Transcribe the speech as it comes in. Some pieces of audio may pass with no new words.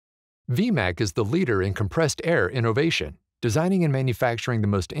VMAC is the leader in compressed air innovation, designing and manufacturing the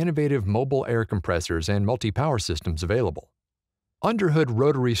most innovative mobile air compressors and multi-power systems available. Underhood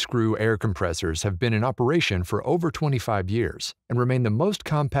rotary screw air compressors have been in operation for over 25 years and remain the most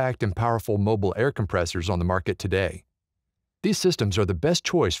compact and powerful mobile air compressors on the market today. These systems are the best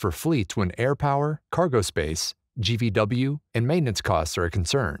choice for fleets when air power, cargo space, GVW, and maintenance costs are a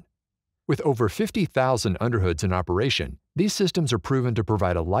concern. With over 50,000 underhoods in operation, these systems are proven to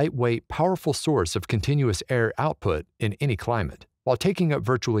provide a lightweight, powerful source of continuous air output in any climate, while taking up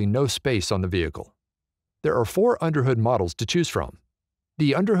virtually no space on the vehicle. There are 4 Underhood models to choose from: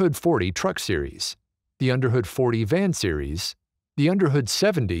 the Underhood 40 Truck Series, the Underhood 40 Van Series, the Underhood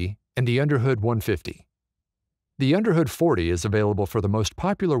 70, and the Underhood 150. The Underhood 40 is available for the most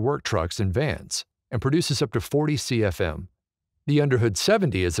popular work trucks and vans and produces up to 40 CFM. The Underhood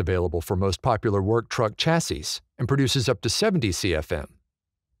 70 is available for most popular work truck chassis and produces up to 70 CFM.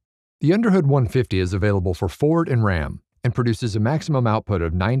 The Underhood 150 is available for Ford and Ram and produces a maximum output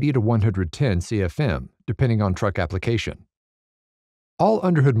of 90 to 110 CFM, depending on truck application. All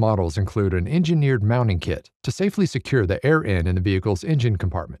Underhood models include an engineered mounting kit to safely secure the air in the vehicle's engine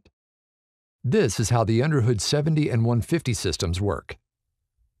compartment. This is how the Underhood 70 and 150 systems work.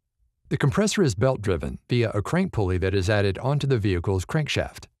 The compressor is belt-driven via a crank pulley that is added onto the vehicle's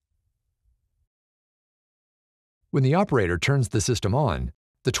crankshaft. When the operator turns the system on,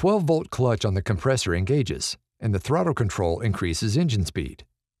 the 12-volt clutch on the compressor engages, and the throttle control increases engine speed.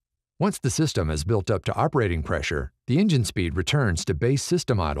 Once the system has built up to operating pressure, the engine speed returns to base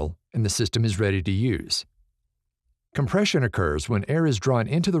system idle and the system is ready to use. Compression occurs when air is drawn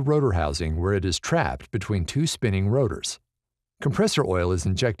into the rotor housing where it is trapped between 2 spinning rotors. Compressor oil is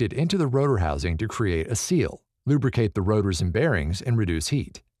injected into the rotor housing to create a seal, lubricate the rotors and bearings, and reduce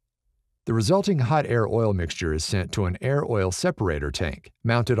heat. The resulting hot air oil mixture is sent to an air oil separator tank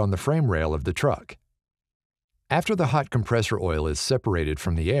mounted on the frame rail of the truck. After the hot compressor oil is separated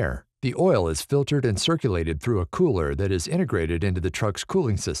from the air, the oil is filtered and circulated through a cooler that is integrated into the truck's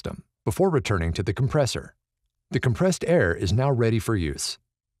cooling system before returning to the compressor. The compressed air is now ready for use.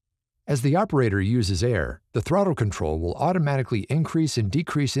 As the operator uses air, the throttle control will automatically increase and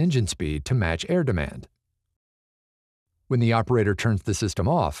decrease engine speed to match air demand. When the operator turns the system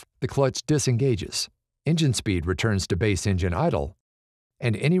off, the clutch disengages, engine speed returns to base engine idle,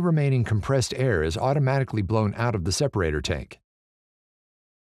 and any remaining compressed air is automatically blown out of the separator tank.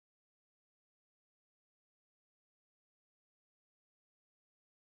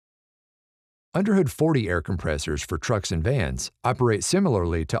 Underhood 40 air compressors for trucks and vans operate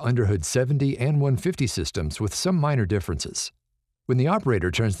similarly to Underhood 70 and 150 systems with some minor differences. When the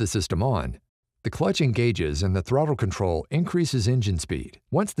operator turns the system on, the clutch engages and the throttle control increases engine speed.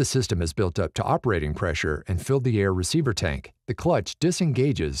 Once the system is built up to operating pressure and filled the air receiver tank, the clutch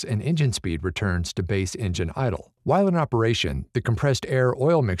disengages and engine speed returns to base engine idle. While in operation, the compressed air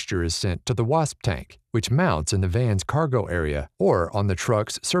oil mixture is sent to the WASP tank, which mounts in the van's cargo area or on the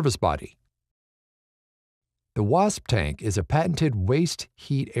truck's service body. The WASP tank is a patented waste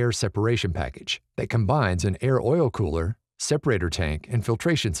heat air separation package that combines an air oil cooler, separator tank, and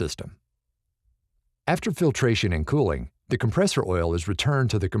filtration system. After filtration and cooling, the compressor oil is returned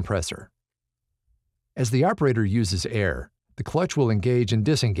to the compressor. As the operator uses air, the clutch will engage and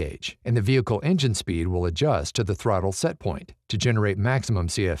disengage, and the vehicle engine speed will adjust to the throttle set point to generate maximum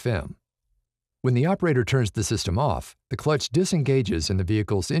CFM. When the operator turns the system off, the clutch disengages and the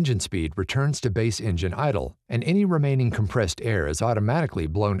vehicle's engine speed returns to base engine idle, and any remaining compressed air is automatically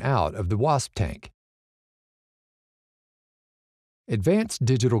blown out of the WASP tank. Advanced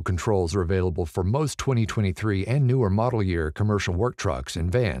digital controls are available for most 2023 and newer model year commercial work trucks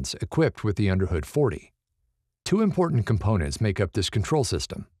and vans equipped with the Underhood 40. 2 important components make up this control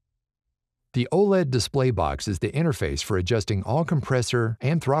system. The OLED display box is the interface for adjusting all compressor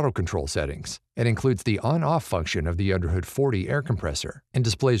and throttle control settings. It includes the on-off function of the Underhood 40 air compressor and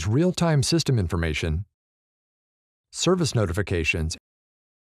displays real-time system information, service notifications,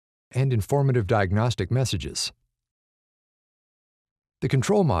 and informative diagnostic messages. The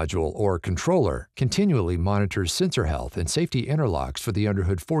control module, or controller, continually monitors sensor health and safety interlocks for the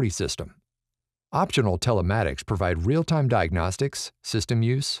Underhood 40 system. Optional telematics provide real-time diagnostics, system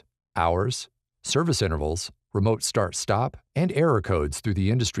use, hours, service intervals, remote start-stop, and error codes through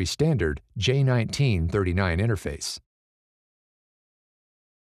the industry standard J1939 interface.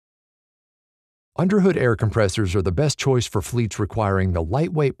 Underhood air compressors are the best choice for fleets requiring the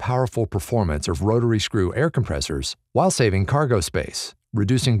lightweight, powerful performance of rotary screw air compressors while saving cargo space,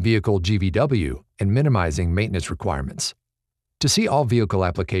 reducing vehicle GVW, and minimizing maintenance requirements. To see all vehicle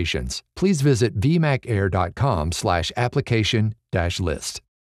applications, please visit vmacair.com/application-list.